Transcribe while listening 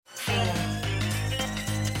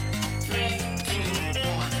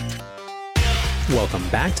Welcome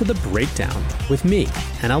back to The Breakdown with me,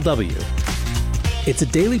 NLW. It's a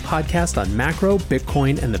daily podcast on macro,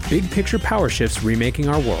 Bitcoin, and the big picture power shifts remaking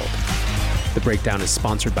our world. The Breakdown is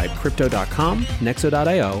sponsored by Crypto.com,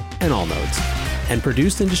 Nexo.io, and Allnodes, and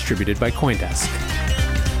produced and distributed by CoinDesk.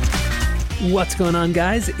 What's going on,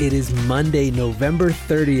 guys? It is Monday, November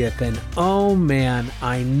 30th, and oh man,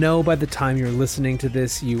 I know by the time you're listening to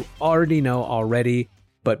this, you already know already,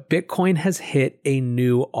 but Bitcoin has hit a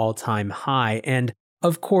new all-time high. And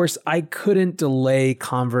of course, I couldn't delay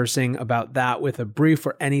conversing about that with a brief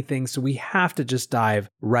or anything, so we have to just dive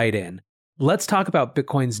right in. Let's talk about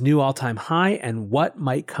Bitcoin's new all-time high and what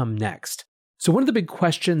might come next. So one of the big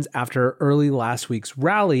questions after early last week's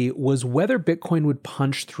rally was whether Bitcoin would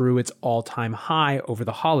punch through its all-time high over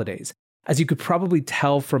the holidays. As you could probably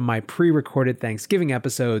tell from my pre-recorded Thanksgiving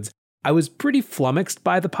episodes, I was pretty flummoxed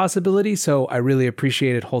by the possibility, so I really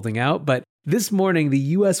appreciated holding out, but this morning the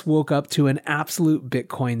US woke up to an absolute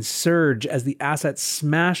Bitcoin surge as the asset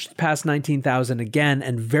smashed past 19,000 again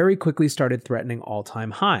and very quickly started threatening all-time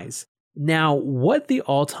highs. Now, what the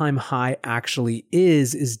all-time high actually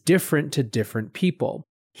is different to different people.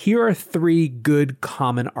 Here are three good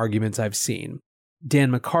common arguments I've seen.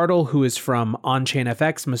 Dan McArdle, who is from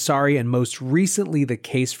OnChainFX, Messari, and most recently The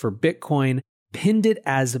Case for Bitcoin, pinned it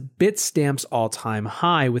as Bitstamp's all-time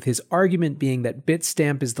high, with his argument being that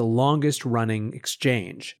Bitstamp is the longest-running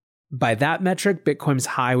exchange. By that metric, Bitcoin's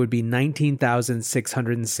high would be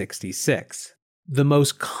 19,666. The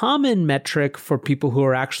most common metric for people who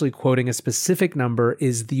are actually quoting a specific number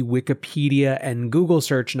is the Wikipedia and Google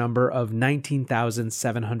search number of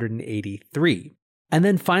 19,783. And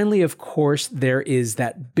then finally, of course, there is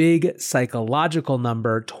that big psychological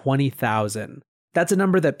number, 20,000. That's a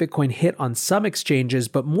number that Bitcoin hit on some exchanges,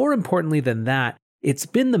 but more importantly than that, it's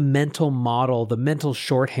been the mental model, the mental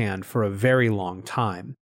shorthand for a very long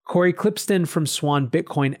time. Corey Clipston from Swan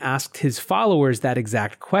Bitcoin asked his followers that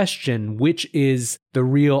exact question, which is the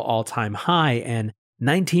real all-time high, and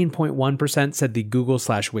 19.1% said the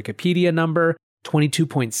Google/Wikipedia number,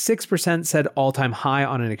 22.6% said all-time high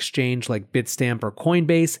on an exchange like Bitstamp or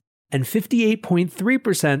Coinbase, and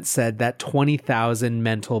 58.3% said that 20,000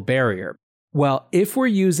 mental barrier. Well, if we're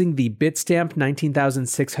using the Bitstamp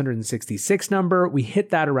 19,666 number, we hit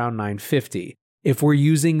that around 950. If we're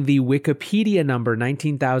using the Wikipedia number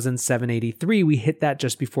 19,783, we hit that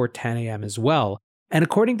just before 10 a.m. as well. And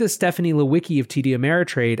according to Stephanie Lewicki of TD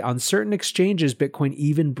Ameritrade, on certain exchanges, Bitcoin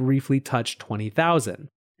even briefly touched 20,000.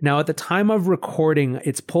 Now, at the time of recording,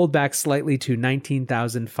 it's pulled back slightly to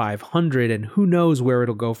 19,500, and who knows where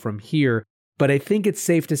it'll go from here. But I think it's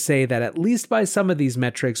safe to say that at least by some of these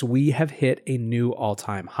metrics, we have hit a new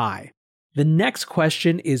all-time high. The next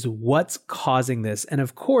question is what's causing this? And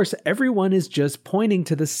of course, everyone is just pointing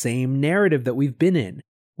to the same narrative that we've been in.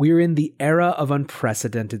 We're in the era of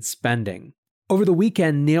unprecedented spending. Over the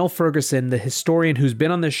weekend, Neil Ferguson, the historian who's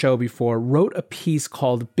been on the show before, wrote a piece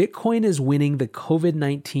called Bitcoin is Winning the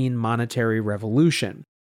COVID-19 Monetary Revolution.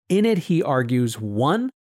 In it, he argues,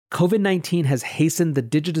 1, COVID-19 has hastened the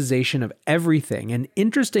digitization of everything, and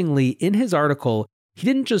interestingly, in his article, he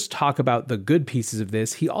didn't just talk about the good pieces of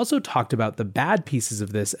this, he also talked about the bad pieces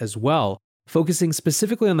of this as well, focusing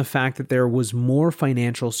specifically on the fact that there was more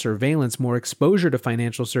financial surveillance, more exposure to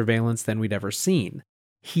financial surveillance than we'd ever seen.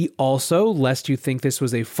 He also, lest you think this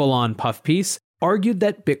was a full-on puff piece, argued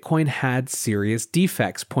that Bitcoin had serious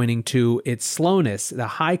defects, pointing to its slowness, the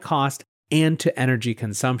high cost, and to energy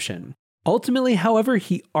consumption. Ultimately, however,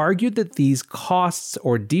 he argued that these costs,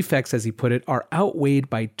 or defects as he put it, are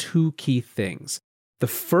outweighed by two key things. The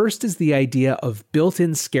first is the idea of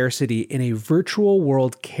built-in scarcity in a virtual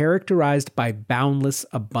world characterized by boundless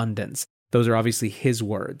abundance. Those are obviously his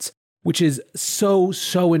words, which is so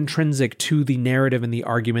intrinsic to the narrative and the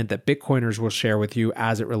argument that Bitcoiners will share with you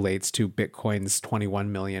as it relates to Bitcoin's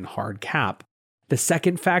 21 million hard cap. The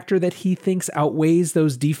second factor that he thinks outweighs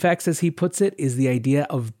those defects, as he puts it, is the idea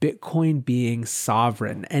of Bitcoin being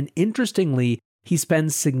sovereign. And interestingly, he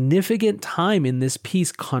spends significant time in this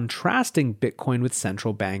piece contrasting Bitcoin with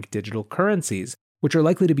central bank digital currencies, which are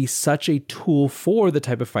likely to be such a tool for the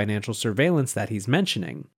type of financial surveillance that he's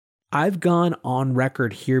mentioning. I've gone on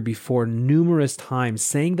record here before numerous times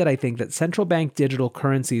saying that I think that central bank digital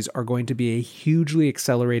currencies are going to be a hugely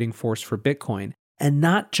accelerating force for Bitcoin. And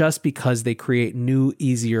not just because they create new,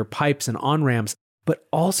 easier pipes and on-ramps, but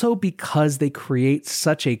also because they create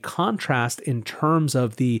such a contrast in terms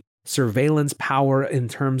of the surveillance power, in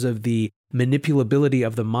terms of the manipulability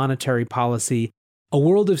of the monetary policy. A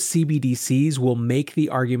world of CBDCs will make the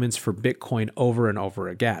arguments for Bitcoin over and over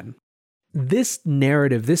again. This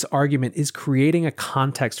narrative, this argument is creating a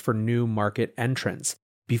context for new market entrants.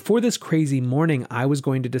 Before this crazy morning, I was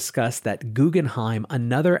going to discuss that Guggenheim,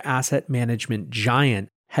 another asset management giant,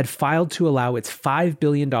 had filed to allow its $5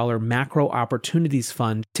 billion macro opportunities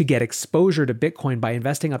fund to get exposure to Bitcoin by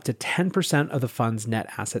investing up to 10% of the fund's net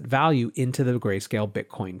asset value into the Grayscale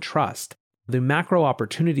Bitcoin Trust. The macro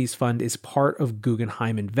opportunities fund is part of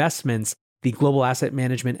Guggenheim Investments, the global asset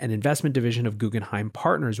management and investment division of Guggenheim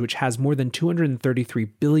Partners, which has more than $233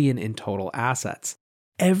 billion in total assets.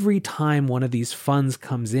 Every time one of these funds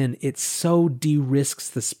comes in, it so de-risks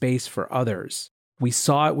the space for others. We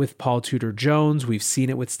saw it with Paul Tudor Jones, we've seen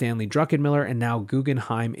it with Stanley Druckenmiller, and now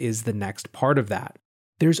Guggenheim is the next part of that.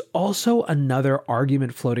 There's also another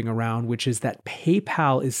argument floating around, which is that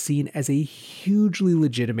PayPal is seen as a hugely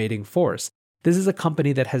legitimating force. This is a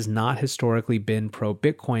company that has not historically been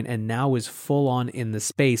pro-Bitcoin and now is full on in the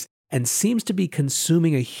space and seems to be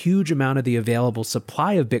consuming a huge amount of the available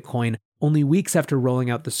supply of Bitcoin only weeks after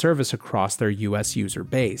rolling out the service across their US user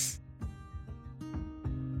base.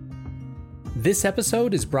 This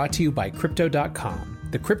episode is brought to you by Crypto.com,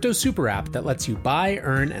 the crypto super app that lets you buy,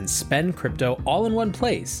 earn, and spend crypto all in one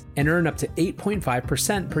place and earn up to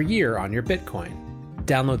 8.5% per year on your Bitcoin.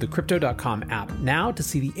 Download the Crypto.com app now to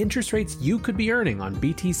see the interest rates you could be earning on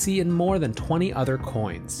BTC and more than 20 other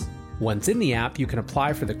coins. Once in the app, you can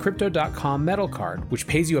apply for the Crypto.com Metal Card, which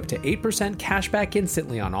pays you up to 8% cash back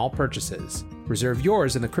instantly on all purchases. Reserve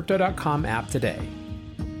yours in the Crypto.com app today.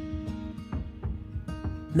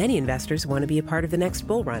 Many investors want to be a part of the next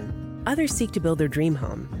bull run. Others seek to build their dream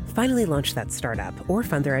home, finally launch that startup, or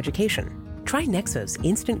fund their education. Try Nexo's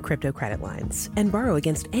instant crypto credit lines and borrow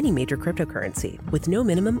against any major cryptocurrency with no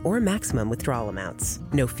minimum or maximum withdrawal amounts,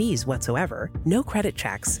 no fees whatsoever, no credit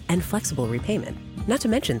checks, and flexible repayment. Not to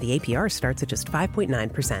mention the APR starts at just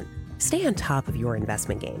 5.9%. Stay on top of your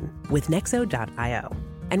investment game with Nexo.io.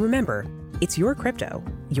 And remember, it's your crypto,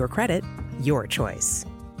 your credit, your choice.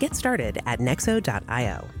 Get started at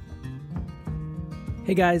Nexo.io.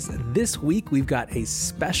 Hey guys, this week we've got a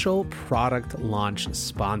special product launch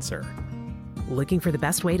sponsor. Looking for the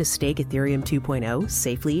best way to stake Ethereum 2.0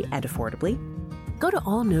 safely and affordably? Go to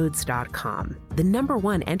allnodes.com, the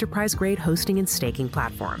 #1 enterprise-grade hosting and staking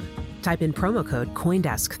platform. Type in promo code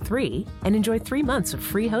CoinDesk3 and enjoy 3 months of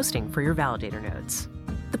free hosting for your validator nodes.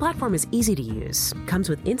 The platform is easy to use, comes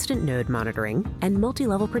with instant node monitoring, and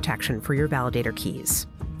multi-level protection for your validator keys.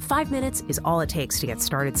 5 minutes is all it takes to get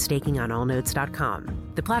started staking on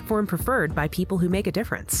allnodes.com, the platform preferred by people who make a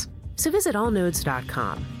difference. So visit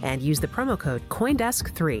allnodes.com and use the promo code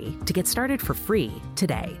CoinDesk3 to get started for free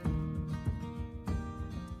today.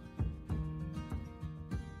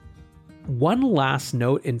 One last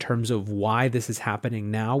note in terms of why this is happening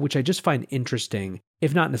now, which I just find interesting,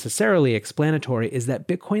 if not necessarily explanatory, is that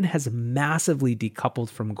Bitcoin has massively decoupled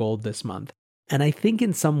from gold this month. And I think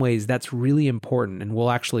in some ways that's really important, and we'll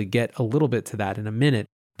actually get a little bit to that in a minute.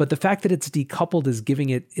 But the fact that it's decoupled is giving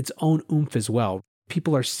it its own oomph as well.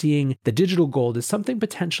 People are seeing the digital gold as something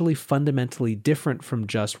potentially fundamentally different from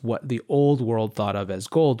just what the old world thought of as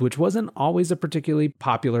gold, which wasn't always a particularly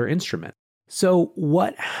popular instrument. So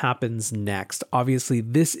what happens next? Obviously,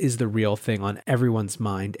 this is the real thing on everyone's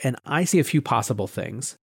mind, and I see a few possible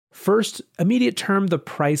things. First, immediate term, the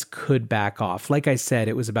price could back off. Like I said,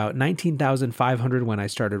 it was about 19,500 when I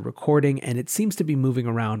started recording, and it seems to be moving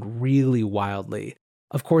around really wildly.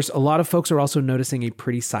 Of course, a lot of folks are also noticing a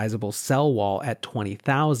pretty sizable sell wall at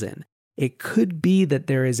 20,000. It could be that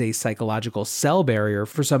there is a psychological sell barrier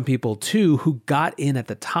for some people too who got in at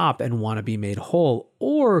the top and want to be made whole,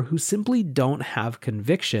 or who simply don't have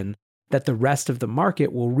conviction that the rest of the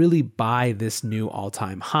market will really buy this new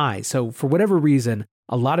all-time high. So for whatever reason,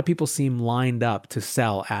 a lot of people seem lined up to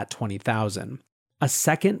sell at 20,000. A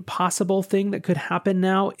second possible thing that could happen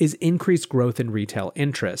now is increased growth in retail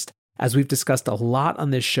interest. As we've discussed a lot on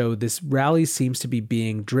this show, this rally seems to be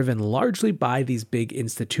being driven largely by these big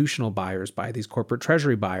institutional buyers, by these corporate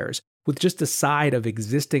treasury buyers, with just a side of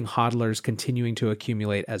existing hodlers continuing to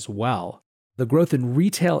accumulate as well. The growth in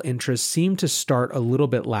retail interest seemed to start a little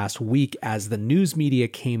bit last week as the news media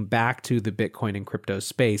came back to the Bitcoin and crypto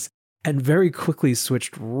space and very quickly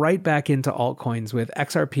switched right back into altcoins, with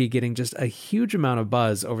XRP getting just a huge amount of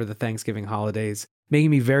buzz over the Thanksgiving holidays, making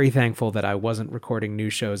me very thankful that I wasn't recording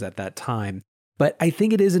news shows at that time. But I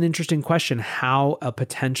think it is an interesting question how a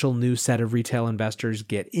potential new set of retail investors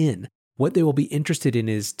get in. What they will be interested in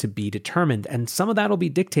is to be determined, and some of that will be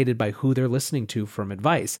dictated by who they're listening to from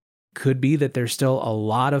advice. Could be that there's still a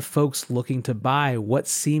lot of folks looking to buy what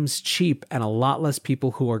seems cheap and a lot less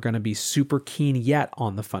people who are going to be super keen yet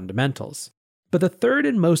on the fundamentals. But the third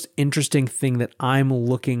and most interesting thing that I'm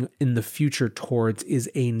looking in the future towards is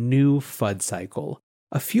a new FUD cycle.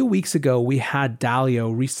 A few weeks ago, we had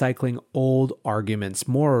Dalio recycling old arguments,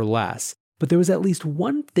 more or less, but there was at least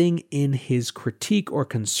one thing in his critique or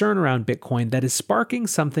concern around Bitcoin that is sparking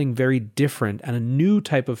something very different and a new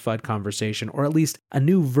type of FUD conversation, or at least a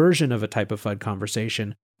new version of a type of FUD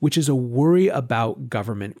conversation, which is a worry about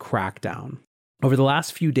government crackdown. Over the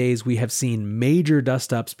last few days, we have seen major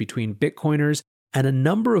dust-ups between Bitcoiners and a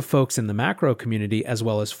number of folks in the macro community, as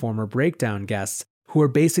well as former Breakdown guests, who are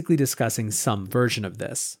basically discussing some version of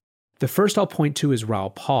this. The first I'll point to is Raoul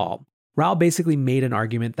Pal. Raoul basically made an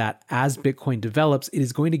argument that as Bitcoin develops, it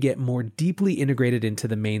is going to get more deeply integrated into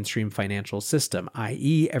the mainstream financial system,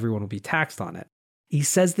 i.e., everyone will be taxed on it. He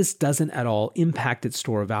says this doesn't at all impact its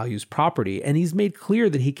store of values property, and he's made clear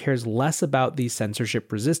that he cares less about the censorship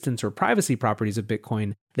resistance or privacy properties of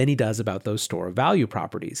Bitcoin than he does about those store of value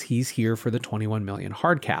properties. He's here for the 21 million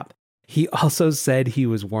hard cap. He also said he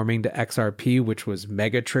was warming to XRP, which was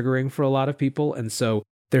mega triggering for a lot of people, and so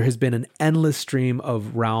there has been an endless stream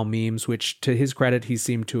of Raoul memes, which to his credit, he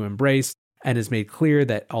seemed to embrace and has made clear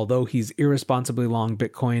that although he's irresponsibly long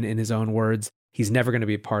Bitcoin in his own words, he's never going to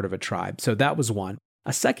be part of a tribe. So that was one.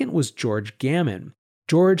 A second was George Gammon.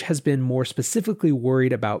 George has been more specifically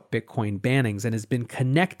worried about Bitcoin bannings and has been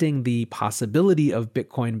connecting the possibility of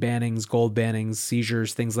Bitcoin bannings, gold bannings,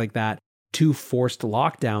 seizures, things like that, to forced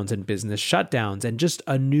lockdowns and business shutdowns and just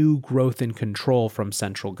a new growth in control from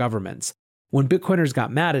central governments. When Bitcoiners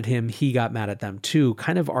got mad at him, he got mad at them too,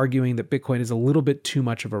 kind of arguing that Bitcoin is a little bit too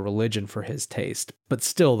much of a religion for his taste. But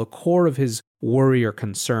still, the core of his worry or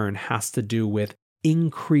concern has to do with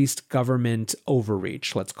increased government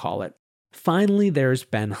overreach, let's call it. Finally, there's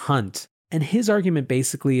Ben Hunt. And his argument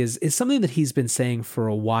basically is something that he's been saying for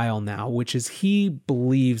a while now, which is he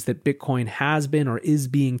believes that Bitcoin has been or is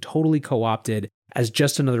being totally co-opted as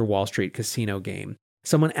just another Wall Street casino game.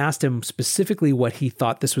 Someone asked him specifically what he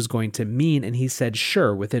thought this was going to mean, and he said,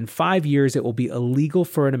 sure, within 5 years, it will be illegal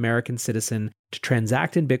for an American citizen to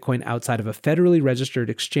transact in Bitcoin outside of a federally registered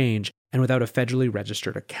exchange and without a federally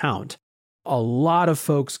registered account. A lot of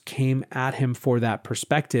folks came at him for that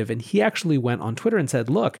perspective, and he actually went on Twitter and said,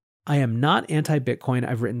 look, I am not anti-Bitcoin.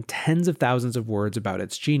 I've written tens of thousands of words about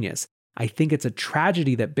its genius. I think it's a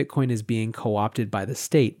tragedy that Bitcoin is being co-opted by the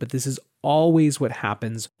state, but this is always what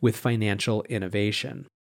happens with financial innovation.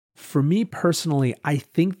 For me personally, I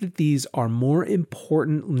think that these are more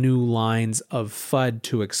important new lines of FUD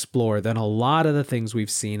to explore than a lot of the things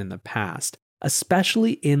we've seen in the past,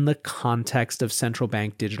 especially in the context of central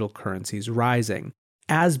bank digital currencies rising.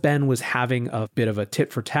 As Ben was having a bit of a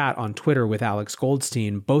tit for tat on Twitter with Alex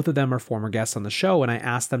Goldstein, both of them are former guests on the show, and I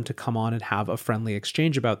asked them to come on and have a friendly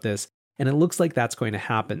exchange about this, and it looks like that's going to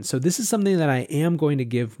happen. So this is something that I am going to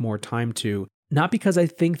give more time to, not because I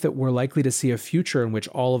think that we're likely to see a future in which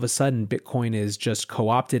all of a sudden Bitcoin is just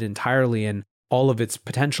co-opted entirely and all of its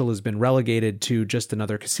potential has been relegated to just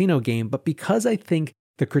another casino game, but because I think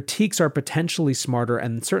the critiques are potentially smarter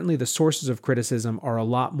and certainly the sources of criticism are a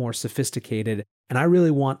lot more sophisticated. And I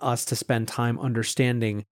really want us to spend time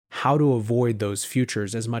understanding how to avoid those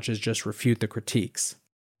futures as much as just refute the critiques.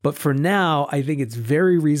 But for now, I think it's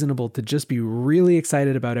very reasonable to just be really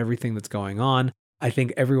excited about everything that's going on. I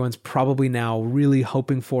think everyone's probably now really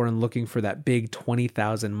hoping for and looking for that big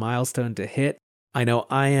 20,000 milestone to hit. I know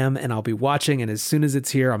I am, and I'll be watching. And as soon as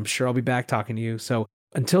it's here, I'm sure I'll be back talking to you. So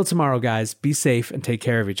until tomorrow, guys, be safe and take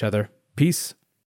care of each other. Peace.